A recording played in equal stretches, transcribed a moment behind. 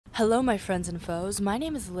Hello my friends and foes, my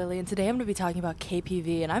name is Lily and today I'm going to be talking about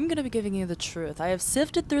KPV and I'm going to be giving you the truth. I have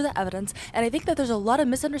sifted through the evidence and I think that there's a lot of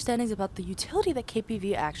misunderstandings about the utility that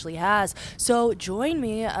KPV actually has. So join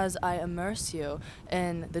me as I immerse you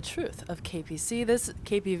in the truth of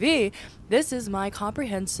KPV. This is my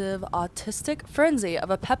comprehensive autistic frenzy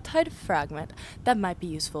of a peptide fragment that might be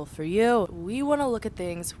useful for you. We want to look at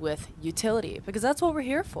things with utility because that's what we're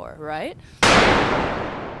here for, right?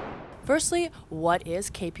 Firstly, what is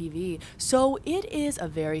KPV? So it is a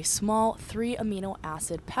very small 3 amino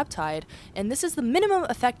acid peptide, and this is the minimum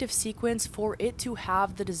effective sequence for it to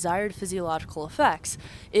have the desired physiological effects.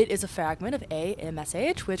 It is a fragment of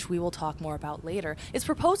AMSH, which we will talk more about later. Its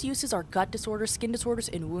proposed uses are gut disorders, skin disorders,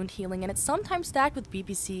 and wound healing, and it's sometimes stacked with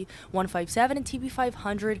BPC 157 and TB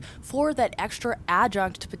 500 for that extra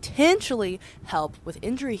adjunct to potentially help with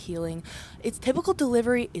injury healing. Its typical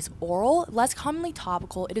delivery is oral, less commonly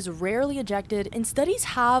topical. It is rarely injected, and studies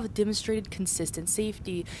have demonstrated consistent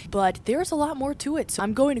safety, but there's a lot more to it. So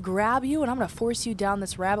I'm going to grab you and I'm going to force you down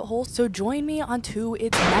this rabbit hole. So join me onto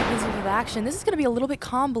its mechanism of action. This is going to be a little bit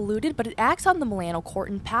convoluted, but it acts on the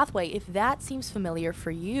melanocortin pathway. If that seems familiar for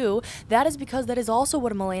you, that is because that is also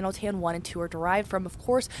what a melanotan 1 and 2 are derived from. Of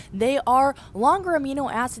course, they are longer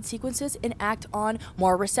amino acid sequences and act on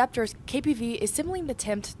more receptors. KPV is simply an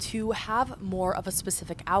attempt to have more of a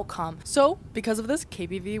specific outcome. So because of this,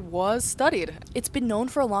 KPV was studied. It's been known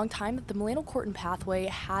for a long time that the melanocortin pathway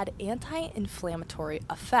had anti-inflammatory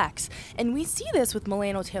effects, and we see this with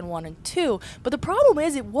melanotan 1 and 2, but the problem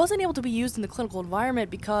is it wasn't able to be used in the clinical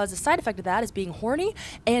environment because the side effect of that is being horny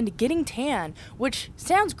and getting tan, which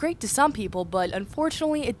sounds great to some people, but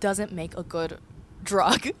unfortunately it doesn't make a good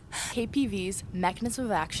drug. KPV's mechanism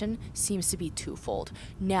of action seems to be twofold.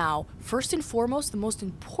 Now, first and foremost, the most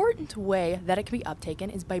important way that it can be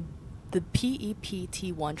uptaken is by the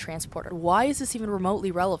PEPT1 transporter. Why is this even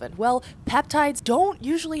remotely relevant? Well, peptides don't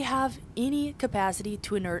usually have any capacity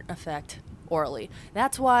to inert an effect orally.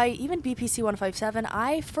 That's why even BPC 157,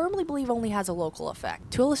 I firmly believe, only has a local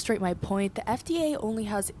effect. To illustrate my point, the FDA only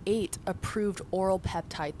has 8 approved oral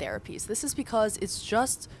peptide therapies. This is because it's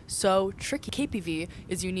just so tricky. KPV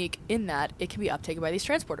is unique in that it can be uptaken by these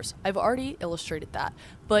transporters. I've already illustrated that,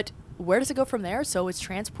 but where does it go from there? So it's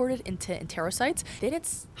transported into enterocytes, then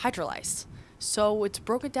it's hydrolyzed. So it's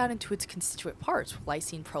broken down into its constituent parts,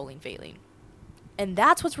 lysine, proline, valine. And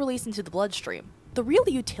that's what's released into the bloodstream. The real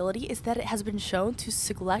utility is that it has been shown to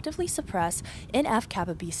selectively suppress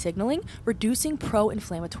NF-kappa B signaling, reducing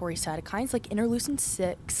pro-inflammatory cytokines like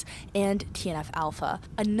interleukin-6 and TNF-alpha.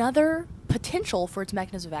 Another potential for its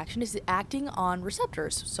mechanism of action is acting on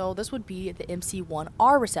receptors. So this would be the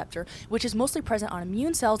MC1R receptor, which is mostly present on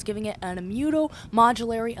immune cells, giving it an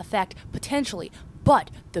immunomodulatory effect potentially.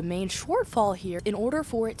 But the main shortfall here, in order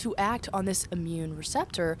for it to act on this immune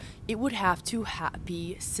receptor, it would have to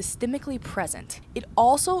be systemically present. It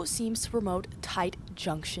also seems to promote tight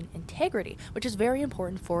junction integrity, which is very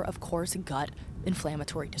important for, of course, gut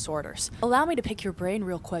inflammatory disorders. Allow me to pick your brain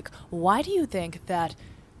real quick. Why do you think that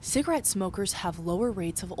cigarette smokers have lower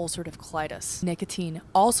rates of ulcerative colitis? Nicotine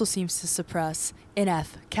also seems to suppress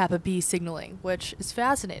NF-kappa B signaling, which is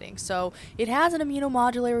fascinating. So it has an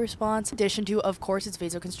immunomodulatory response, in addition to, of course, it's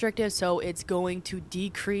vasoconstrictive, so it's going to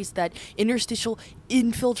decrease that interstitial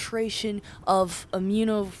infiltration of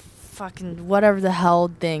fucking whatever the hell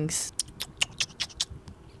things.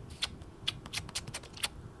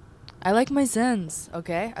 I like my Zens,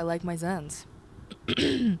 okay? I like my Zens.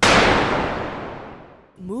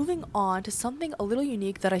 Moving on to something a little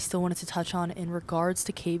unique that I still wanted to touch on in regards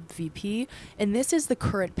to KVP, and this is the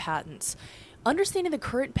current patents. Understanding the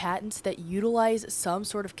current patents that utilize some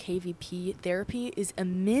sort of KVP therapy is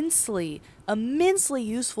immensely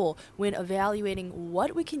useful when evaluating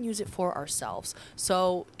what we can use it for ourselves.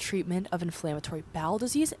 So, treatment of inflammatory bowel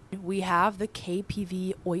disease, we have the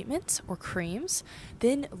KPV ointments or creams.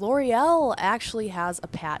 Then L'Oreal actually has a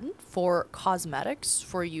patent for cosmetics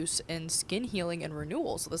for use in skin healing and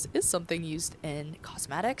renewal. So this is something used in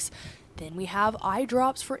cosmetics. Then we have eye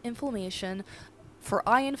drops for inflammation, for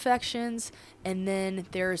eye infections, and then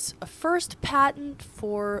there's a first patent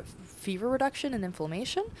for fever reduction and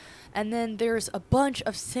inflammation, and then there's a bunch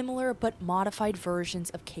of similar but modified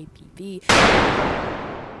versions of KPV.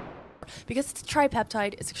 Because it's a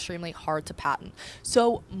tripeptide, it's extremely hard to patent.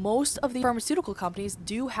 So most of the pharmaceutical companies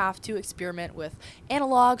do have to experiment with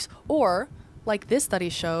analogs or, like this study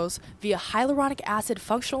shows, via hyaluronic acid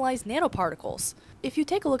functionalized nanoparticles. If you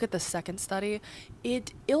take a look at the second study,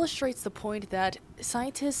 it illustrates the point that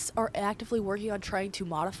scientists are actively working on trying to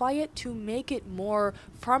modify it to make it more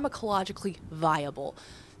pharmacologically viable.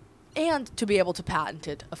 and to be able to patent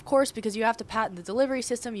it. Of course, because you have to patent the delivery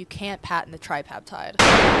system, you can't patent the tripeptide.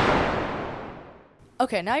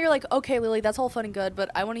 Okay, now you're like, okay, Lily, that's all fun and good, but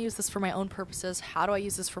I want to use this for my own purposes. How do I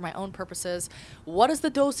use this for my own purposes? What is the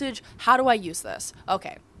dosage? How do I use this?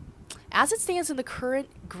 Okay. As it stands in the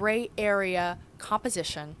current gray area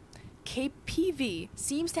composition, KPV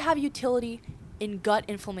seems to have utility in gut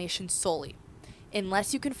inflammation solely,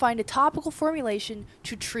 unless you can find a topical formulation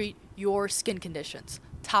to treat your skin conditions.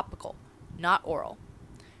 Topical, not oral.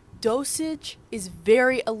 Dosage is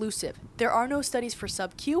very elusive. There are no studies for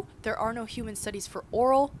sub-Q, there are no human studies for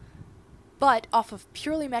oral, but off of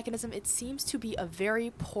purely mechanism, it seems to be a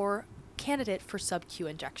very poor candidate for sub-Q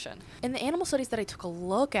injection. In the animal studies that I took a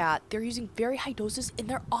look at, they're using very high doses and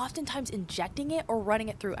they're oftentimes injecting it or running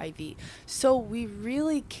it through IV. So we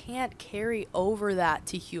really can't carry over that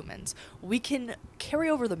to humans. We can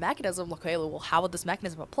carry over the mechanism, okay, well, how would this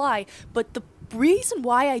mechanism apply? But the reason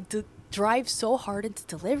why I drive so hard into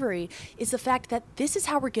delivery is the fact that this is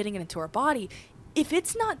how we're getting it into our body. If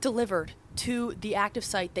it's not delivered to the active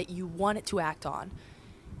site that you want it to act on,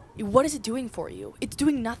 what is it doing for you? It's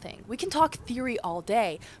doing nothing. We can talk theory all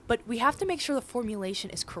day, but we have to make sure the formulation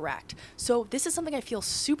is correct. So this is something I feel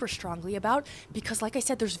super strongly about because, like I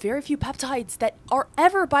said, there's very few peptides that are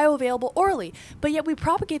ever bioavailable orally, but yet we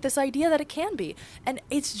propagate this idea that it can be. And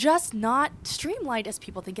it's just not streamlined as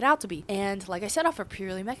people think it out to be. And like I said, off of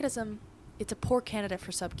purely mechanism, it's a poor candidate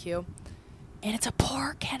for sub-Q, and it's a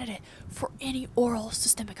poor candidate for any oral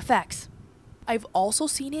systemic effects. I've also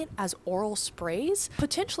seen it as oral sprays.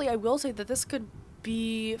 Potentially, I will say that this could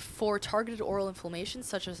be for targeted oral inflammation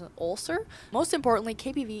such as an ulcer. Most importantly,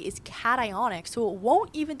 KPV is cationic, so it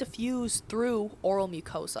won't even diffuse through oral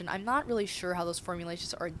mucosa. And I'm not really sure how those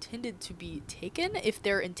formulations are intended to be taken, if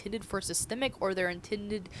they're intended for systemic or they're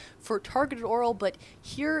intended for targeted oral, but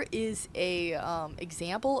here is a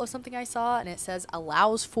example of something I saw, and it says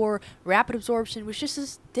allows for rapid absorption, which is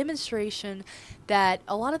just demonstration that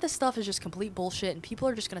a lot of this stuff is just complete bullshit and people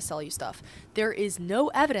are just going to sell you stuff. There is no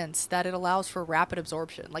evidence that it allows for rapid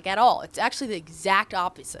absorption, like at all. It's actually the exact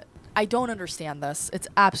opposite. I don't understand this. It's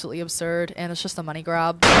absolutely absurd and it's just a money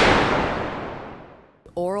grab.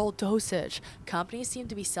 Oral dosage. Companies seem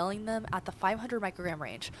to be selling them at the 500 microgram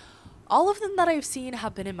range. All of them that I've seen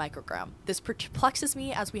have been in microgram. This perplexes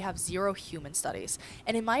me as we have 0 human studies.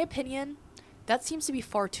 And in my opinion, that seems to be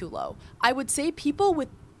far too low. I would say people with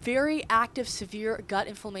very active, severe gut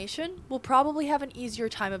inflammation will probably have an easier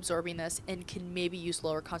time absorbing this and can maybe use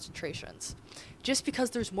lower concentrations, just because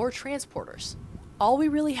there's more transporters. All we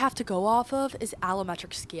really have to go off of is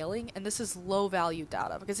allometric scaling, and this is low value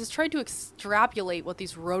data because it's trying to extrapolate what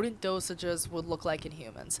these rodent dosages would look like in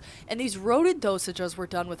humans. And these rodent dosages were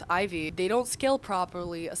done with IV. They don't scale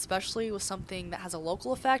properly, especially with something that has a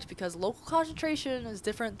local effect, because local concentration is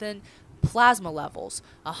different than plasma levels.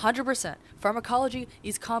 100%. Pharmacology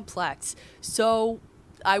is complex. So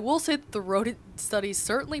I will say that the rodent studies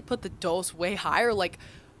certainly put the dose way higher, like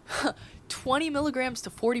 20 milligrams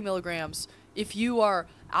to 40 milligrams if you are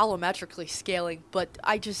allometrically scaling, but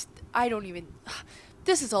I don't even,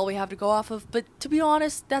 this is all we have to go off of. But to be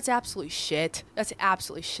honest, that's absolutely shit. That's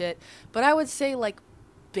absolutely shit. But I would say, like,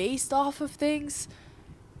 based off of things,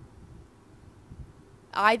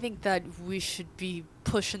 I think that we should be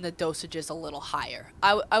pushing the dosages a little higher.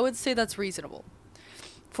 I would say that's reasonable.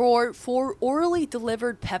 For orally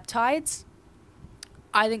delivered peptides,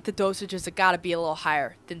 I think the dosages have got to be a little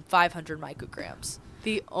higher than 500 micrograms.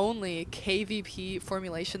 The only KVP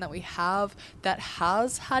formulation that we have that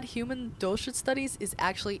has had human dosage studies is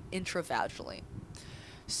actually intravaginally.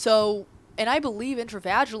 So, and I believe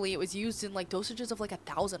intravaginally it was used in like dosages of like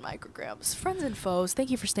 1,000 micrograms. Friends and foes, thank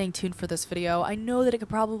you for staying tuned for this video. I know that it could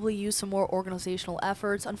probably use some more organizational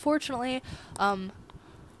efforts. Unfortunately,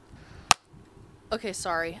 okay,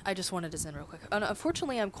 sorry, I just wanted to zen real quick.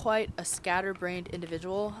 Unfortunately, I'm quite a scatterbrained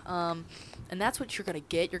individual, and that's what you're gonna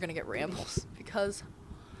get. You're gonna get rambles, because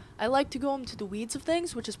I like to go into the weeds of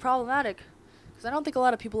things, which is problematic, because I don't think a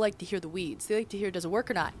lot of people like to hear the weeds. They like to hear, does it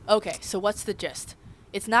work or not? Okay, so what's the gist?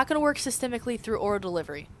 It's not going to work systemically through oral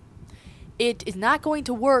delivery. It is not going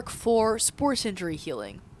to work for sports injury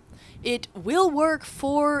healing. It will work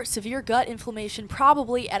for severe gut inflammation,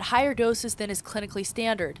 probably at higher doses than is clinically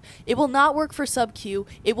standard. It will not work for sub-Q.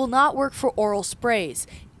 It will not work for oral sprays.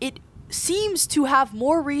 It seems to have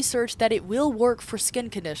more research that it will work for skin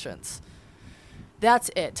conditions. That's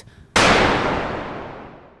it.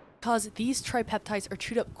 because these tripeptides are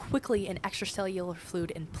chewed up quickly in extracellular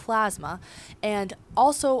fluid and plasma, and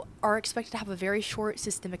also are expected to have a very short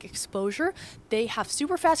systemic exposure. They have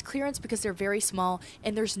super fast clearance because they're very small,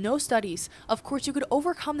 and there's no studies. Of course, you could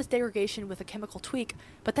overcome this degradation with a chemical tweak,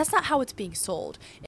 but that's not how it's being sold.